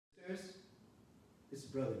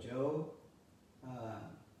Brother Joe.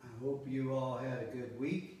 I hope you all had a good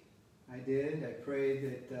week. I did. I pray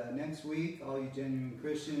that next week, all you genuine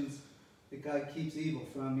Christians, that God keeps evil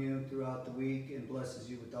from you throughout the week and blesses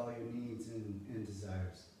you with all your needs and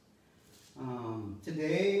desires.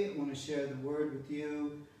 Today, I want to share the word with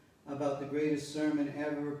you about the greatest sermon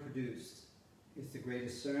ever produced. It's the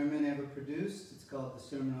greatest sermon ever produced. It's called the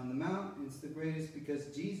Sermon on the Mount. It's the greatest because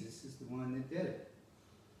Jesus is the one that did it.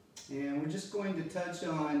 And we're just going to touch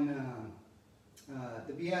on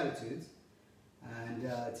the Beatitudes. And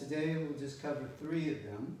today we'll just cover 3 of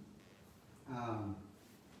them.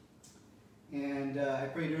 I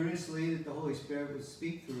prayed earnestly that the Holy Spirit would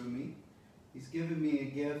speak through me. He's given me a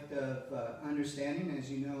gift of understanding. As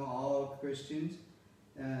you know, all Christians,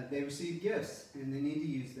 they receive gifts and they need to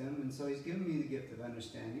use them. And so he's given me the gift of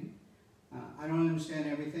understanding. I don't understand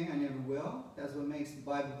everything. I never will. That's what makes the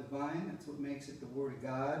Bible divine. That's what makes it the Word of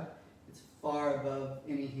God. It's far above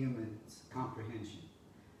any human's comprehension.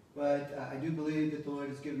 But I do believe that the Lord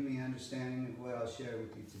has given me understanding of what I'll share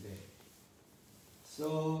with you today.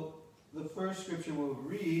 So the first scripture we'll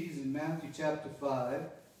read is in Matthew chapter 5,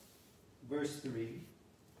 verse 3.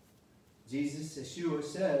 Jesus, Yeshua,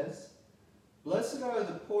 says, "Blessed are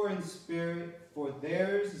the poor in spirit, for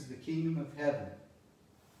theirs is the kingdom of heaven."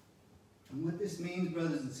 And what this means,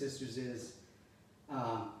 brothers and sisters, is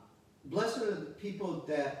blessed are the people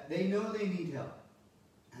that they know they need help,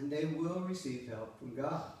 and they will receive help from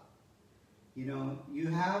God. You know, you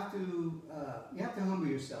have to humble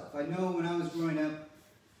yourself. I know when I was growing up,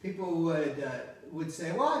 people would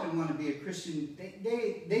say, "Well, I don't want to be a Christian.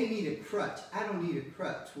 They need a crutch. I don't need a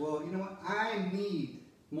crutch." Well, you know what? I need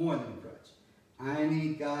more than a crutch. I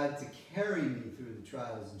need God to carry me through the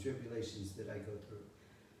trials and tribulations that I go through.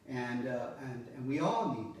 And we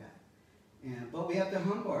all need that. But we have to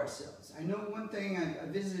humble ourselves. I know one thing, I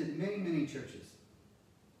visited many churches.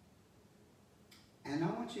 And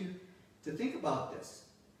I want you to think about this.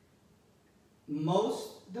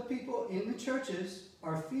 Most of the people in the churches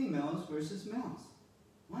are females versus males.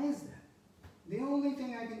 Why is that? The only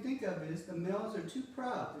thing I can think of is the males are too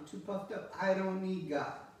proud. They're too puffed up. I don't need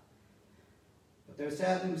God. But they're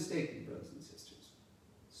sadly mistaken, brothers and sisters.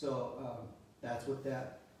 So that's what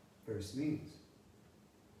that verse means.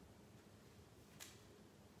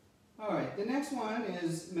 All right, the next one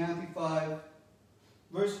is Matthew 5,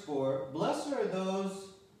 verse 4. "Blessed are those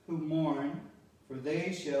who mourn, for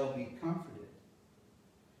they shall be comforted."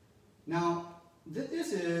 Now,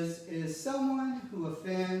 this is someone who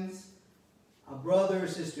offends a brother or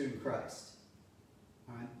sister in Christ.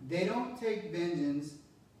 All right? They don't take vengeance.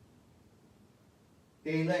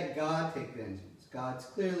 They let God take vengeance. God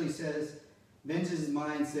clearly says, "Vengeance is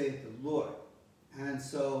mine, saith the Lord." And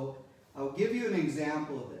so I'll give you an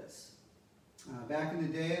example of this. Back in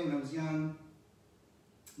the day when I was young,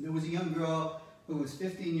 there was a young girl who was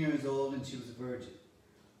 15 years old and she was a virgin.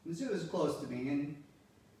 And she was close to me. And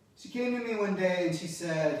she came to me one day and she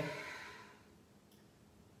said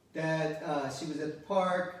that she was at the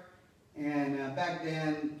park, and back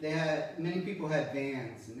then many people had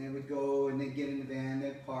vans, and they would go and they'd get in the van,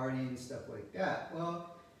 they'd party and stuff like that.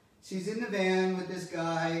 Well, she's in the van with this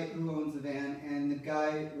guy who owns the van, and the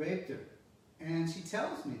guy raped her. And she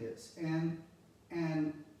tells me this. And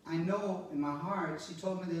I know in my heart she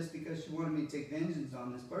told me this because she wanted me to take vengeance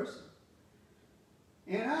on this person.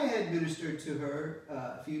 And I had ministered to her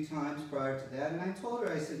a few times prior to that, and I told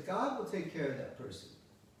her, I said, God will take care of that person.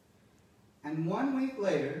 And 1 week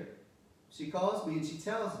later, she calls me and she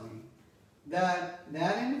tells me that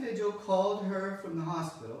that individual called her from the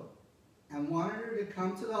hospital and wanted her to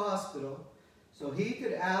come to the hospital so he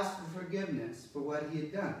could ask for forgiveness for what he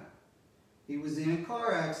had done. He was in a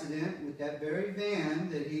car accident with that very van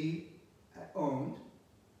that he owned,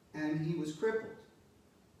 and he was crippled.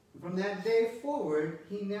 From that day forward,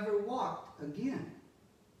 he never walked again.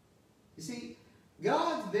 You see,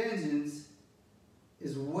 God's vengeance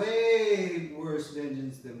is way worse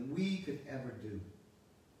vengeance than we could ever do.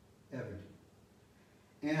 Ever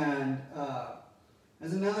do. And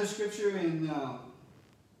there's another scripture in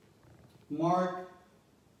Mark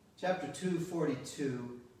chapter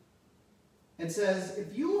 2:42. It says,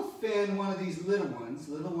 "If you offend one of these little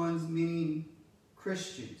ones meaning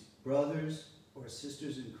Christians, brothers or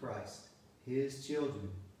sisters in Christ, his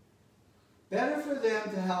children, better for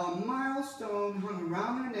them to have a milestone hung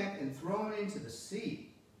around their neck and thrown into the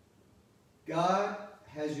sea. God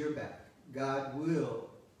has your back. God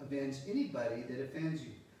will avenge anybody that offends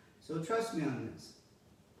you." So trust me on this.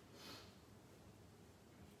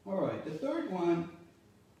 All right, the third one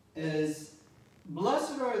is,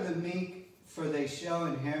 "Blessed are the meek, for they shall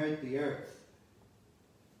inherit the earth."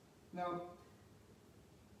 Now,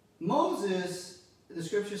 Moses, the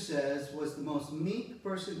scripture says, was the most meek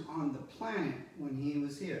person on the planet when he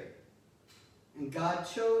was here. And God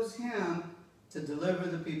chose him to deliver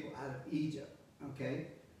the people out of Egypt. Okay?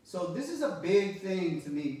 So this is a big thing to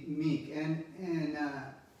be meek. And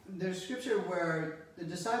there's scripture where the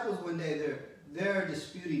disciples one day, they're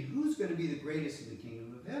disputing who's going to be the greatest in the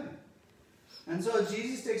kingdom of heaven. And so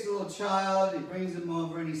Jesus takes a little child, he brings him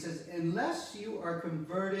over, and he says, unless you are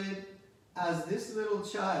converted as this little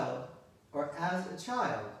child, or as a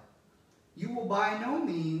child, you will by no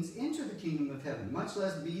means enter the kingdom of heaven, much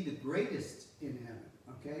less be the greatest in heaven.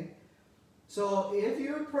 Okay? So if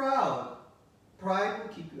you're proud, pride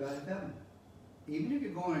will keep you out of heaven. Even if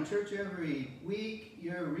you're going to church every week,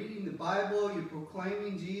 you're reading the Bible, you're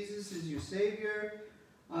proclaiming Jesus as your Savior,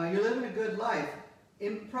 you're living a good life.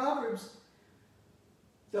 In Proverbs,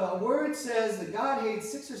 the word says that God hates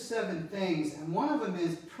 6 or 7 things, and one of them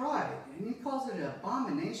is pride. And he calls it an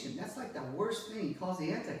abomination. That's like the worst thing. He calls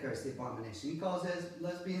the Antichrist the abomination. He calls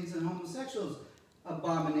lesbians and homosexuals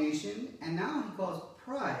abomination, and now he calls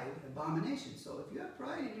pride abomination. So if you have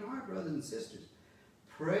pride in your heart, brothers and sisters,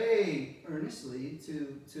 pray earnestly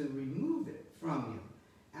to remove it from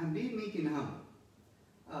you, and be meek and humble.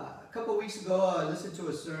 A couple of weeks ago, I listened to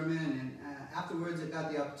a sermon, and afterwards I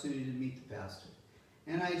got the opportunity to meet the pastor.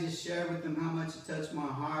 And I just shared with them how much it touched my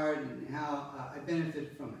heart and how I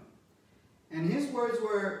benefited from it. And his words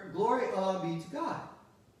were, glory all be to God.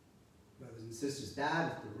 Brothers and sisters, that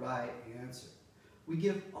is the right answer. We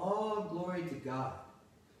give all glory to God.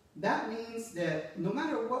 That means that no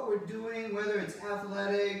matter what we're doing, whether it's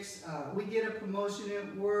athletics, we get a promotion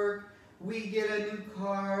at work, we get a new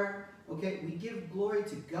car, okay, we give glory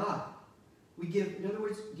to God. We give, in other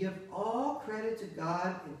words, give all credit to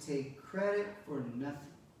God and take credit for nothing.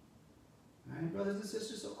 All right, brothers and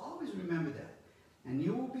sisters, so always remember that. And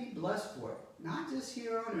you will be blessed for it. Not just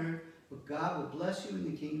here on earth, but God will bless you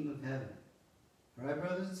in the kingdom of heaven. All right,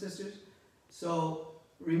 brothers and sisters? So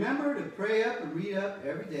remember to pray up and read up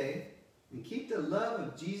every day, and keep the love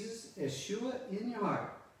of Jesus, Yeshua, in your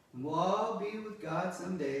heart. And we'll all be with God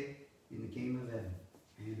someday in the kingdom of heaven.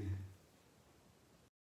 Amen.